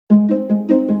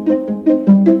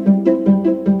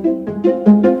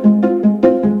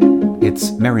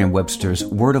Merriam-Webster's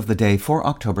Word of the Day for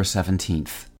October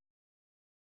 17th.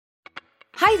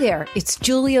 Hi there, it's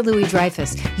Julia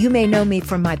Louis-Dreyfus. You may know me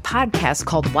from my podcast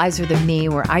called Wiser Than Me,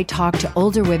 where I talk to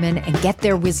older women and get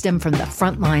their wisdom from the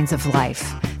front lines of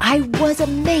life. I was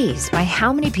amazed by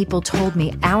how many people told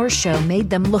me our show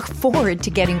made them look forward to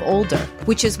getting older,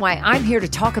 which is why I'm here to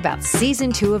talk about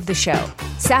Season 2 of the show.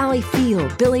 Sally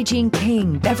Field, Billie Jean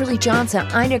King, Beverly Johnson,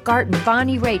 Ina Garten,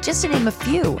 Bonnie Raitt, just to name a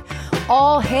few.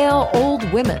 All hail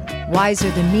old women.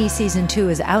 Wiser Than Me Season 2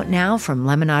 is out now from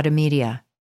Lemonada Media.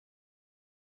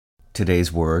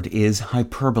 Today's word is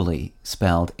hyperbole,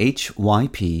 spelled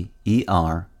Hyperbole.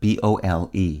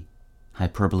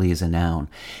 Hyperbole is a noun.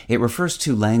 It refers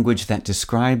to language that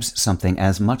describes something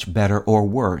as much better or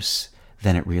worse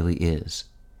than it really is.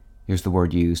 Here's the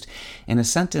word used in a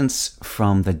sentence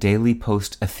from the Daily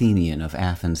Post Athenian of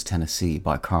Athens, Tennessee,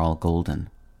 by Carl Golden.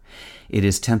 It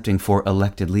is tempting for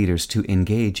elected leaders to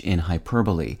engage in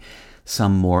hyperbole,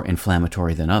 some more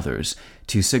inflammatory than others,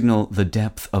 to signal the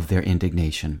depth of their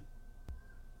indignation.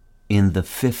 In the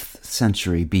 5th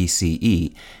century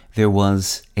BCE, there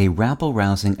was a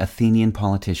rabble-rousing Athenian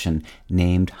politician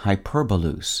named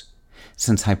Hyperbolus.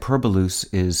 Since Hyperbolus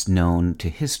is known to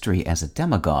history as a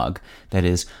demagogue, that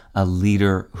is, a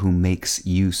leader who makes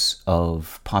use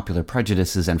of popular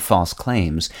prejudices and false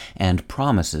claims and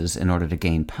promises in order to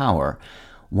gain power,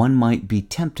 one might be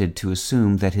tempted to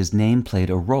assume that his name played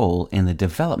a role in the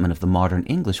development of the modern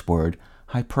English word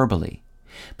hyperbole.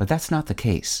 But that's not the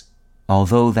case.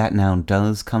 Although that noun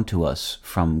does come to us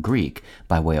from Greek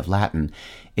by way of Latin,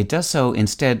 it does so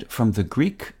instead from the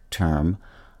Greek term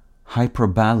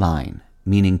hyperballein,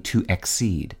 meaning to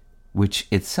exceed, which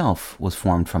itself was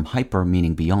formed from hyper,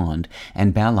 meaning beyond,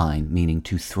 and ballein, meaning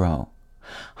to throw.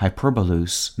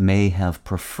 Hyperbolus may have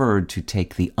preferred to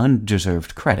take the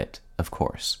undeserved credit, of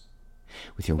course.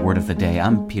 With your word of the day,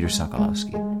 I'm Peter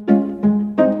Sokolowski.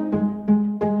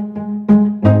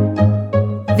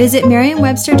 Visit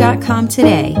Merriam-Webster.com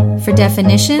today for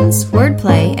definitions,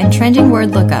 wordplay, and trending word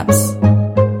lookups.